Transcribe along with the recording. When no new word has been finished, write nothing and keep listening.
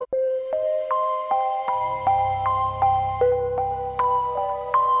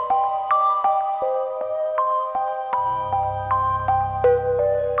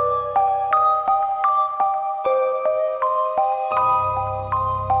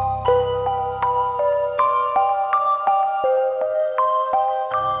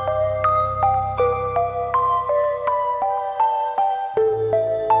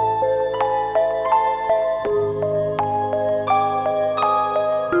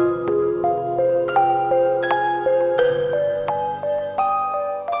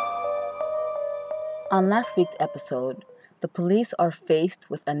On last week's episode, the police are faced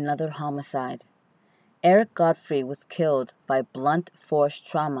with another homicide. Eric Godfrey was killed by blunt force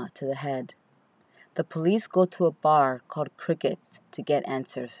trauma to the head. The police go to a bar called Crickets to get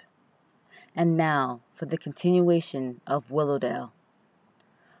answers. And now for the continuation of Willowdale.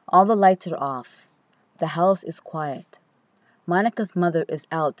 All the lights are off. The house is quiet. Monica's mother is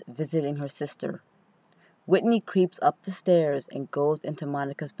out visiting her sister. Whitney creeps up the stairs and goes into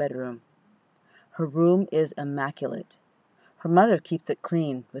Monica's bedroom. Her room is immaculate. Her mother keeps it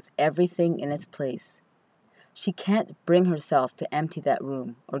clean with everything in its place. She can't bring herself to empty that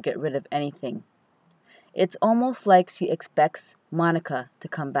room or get rid of anything. It's almost like she expects Monica to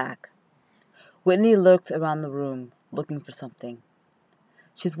come back. Whitney lurks around the room, looking for something.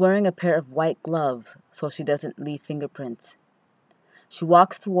 She's wearing a pair of white gloves so she doesn't leave fingerprints. She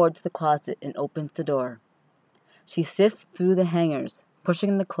walks towards the closet and opens the door. She sifts through the hangers,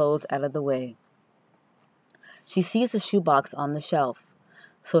 pushing the clothes out of the way. She sees a shoebox on the shelf,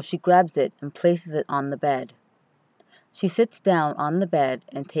 so she grabs it and places it on the bed. She sits down on the bed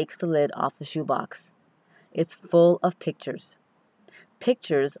and takes the lid off the shoebox. It's full of pictures.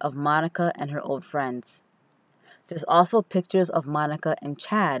 Pictures of Monica and her old friends. There's also pictures of Monica and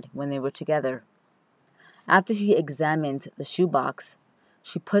Chad when they were together. After she examines the shoebox,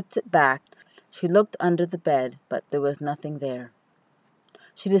 she puts it back. She looked under the bed, but there was nothing there.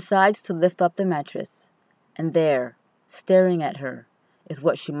 She decides to lift up the mattress, and there, staring at her, is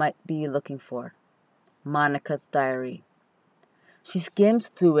what she might be looking for. Monica's diary. She skims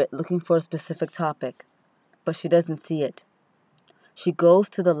through it looking for a specific topic, but she doesn't see it. She goes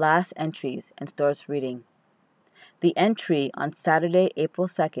to the last entries and starts reading. The entry on Saturday, April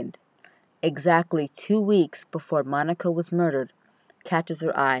 2nd, exactly 2 weeks before Monica was murdered, catches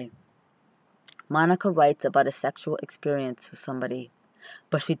her eye. Monica writes about a sexual experience with somebody,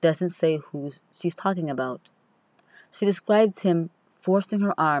 but she doesn't say who she's talking about. She describes him forcing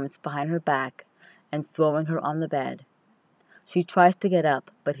her arms behind her back and throwing her on the bed. She tries to get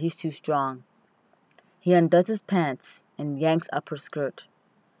up, but he's too strong. He undoes his pants and yanks up her skirt.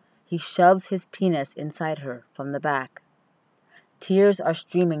 He shoves his penis inside her from the back. Tears are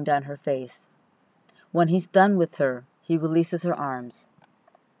streaming down her face. When he's done with her, he releases her arms.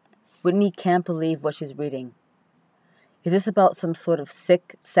 Whitney can't believe what she's reading. Is this about some sort of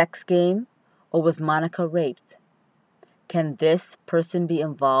sick sex game, or was Monica raped? Can this person be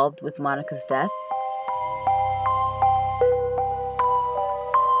involved with Monica's death?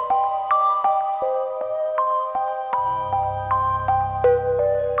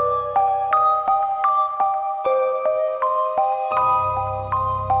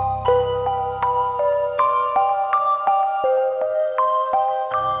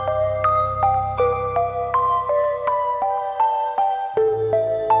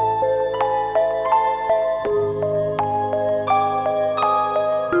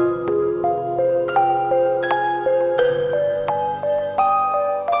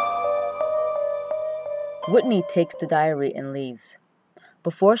 Whitney takes the diary and leaves.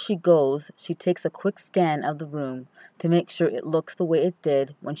 Before she goes, she takes a quick scan of the room to make sure it looks the way it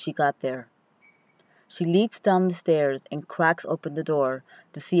did when she got there. She leaps down the stairs and cracks open the door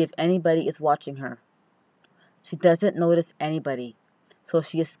to see if anybody is watching her. She doesn't notice anybody, so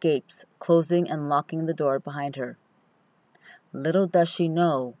she escapes, closing and locking the door behind her. Little does she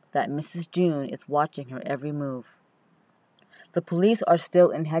know that Mrs. June is watching her every move. The police are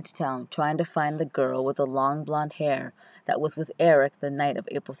still in Hedgetown trying to find the girl with the long blonde hair that was with Eric the night of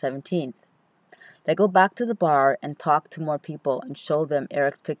April 17th. They go back to the bar and talk to more people and show them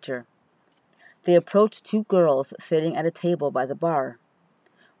Eric's picture. They approach 2 girls sitting at a table by the bar.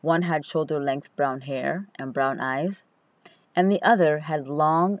 One had shoulder-length brown hair and brown eyes, and the other had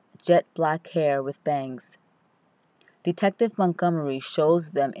long, jet-black hair with bangs. Detective Montgomery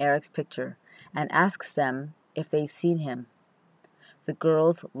shows them Eric's picture and asks them if they've seen him. The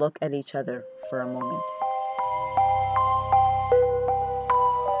girls look at each other for a moment.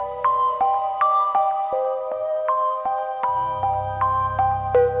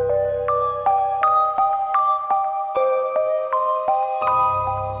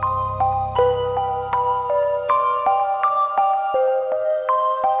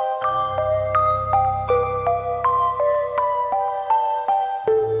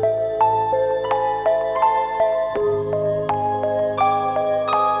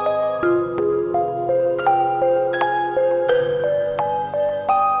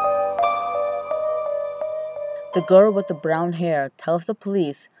 The girl with the brown hair tells the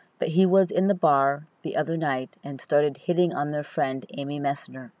police that he was in the bar the other night and started hitting on their friend Amy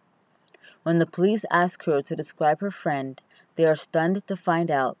Messner. When the police ask her to describe her friend, They are stunned to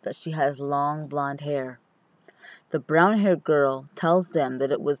find out that she has long blonde hair. The brown-haired girl tells them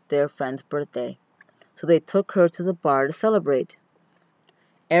that it was their friend's birthday, so they took her to the bar to celebrate.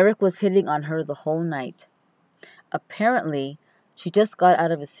 Eric was hitting on her the whole night. Apparently, she just got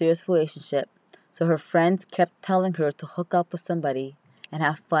out of a serious relationship, so her friends kept telling her to hook up with somebody and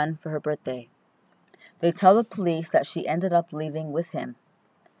have fun for her birthday. They tell the police that she ended up leaving with him.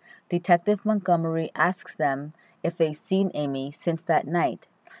 Detective Montgomery asks them if they've seen Amy since that night,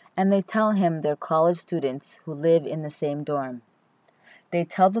 and they tell him they're college students who live in the same dorm. They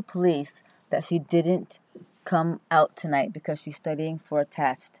tell the police that she didn't come out tonight because she's studying for a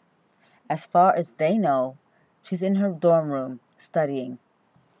test. As far as they know, she's in her dorm room studying.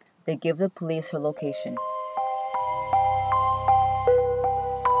 They give the police her location.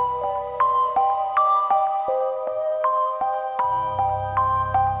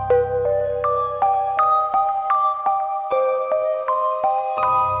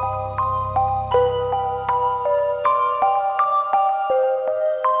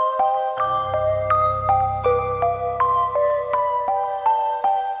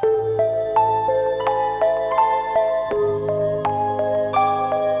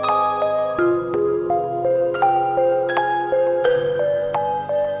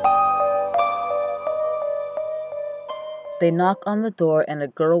 They knock on the door and a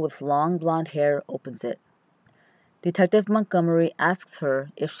girl with long blonde hair opens it. Detective Montgomery asks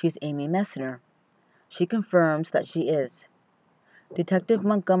her if she's Amy Messner. She confirms that she is. Detective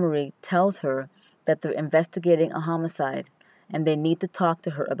Montgomery tells her that they're investigating a homicide and they need to talk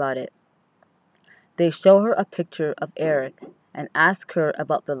to her about it. They show her a picture of Eric and ask her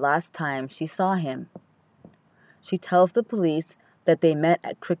about the last time she saw him. She tells the police that they met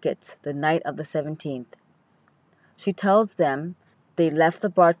at Crickett's the night of the 17th. She tells them they left the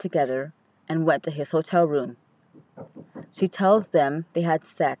bar together and went to his hotel room. She tells them they had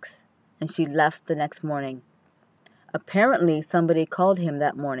sex and she left the next morning. Apparently somebody called him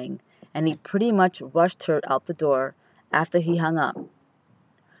that morning and he pretty much rushed her out the door after he hung up.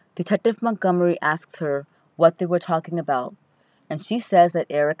 Detective Montgomery asks her what they were talking about, and she says that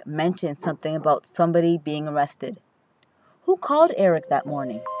Eric mentioned something about somebody being arrested. Who called Eric that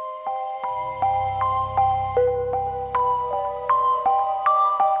morning?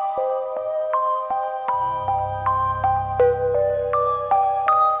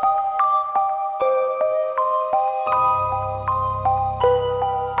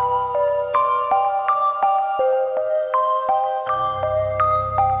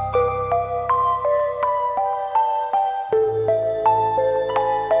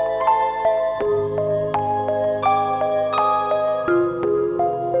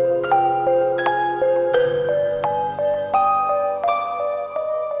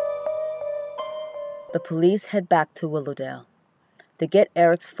 The police head back to Willowdale. They get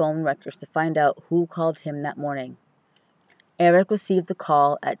Eric's phone records to find out who called him that morning. Eric received the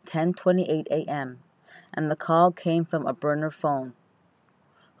call at 10:28 a.m., and the call came from a burner phone.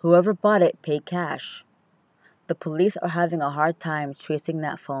 Whoever bought it paid cash. The police are having a hard time tracing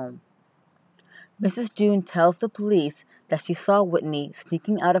that phone. Mrs. June tells the police that she saw Whitney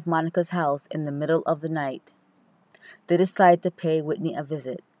sneaking out of Monica's house in the middle of the night. They decide to pay Whitney a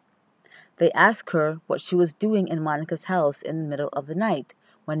visit. They ask her what she was doing in Monica's house in the middle of the night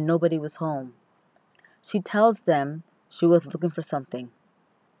when nobody was home. She tells them she was looking for something.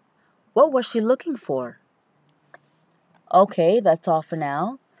 What was she looking for? Okay, that's all for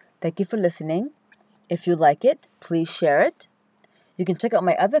now. Thank you for listening. If you like it, please share it. You can check out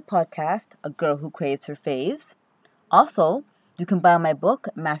my other podcast, A Girl Who Craves Her Faves. Also, you can buy my book,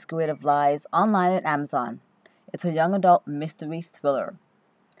 Masquerade of Lies, online at Amazon. It's a young adult mystery thriller.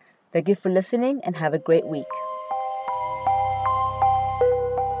 Thank you for listening and have a great week.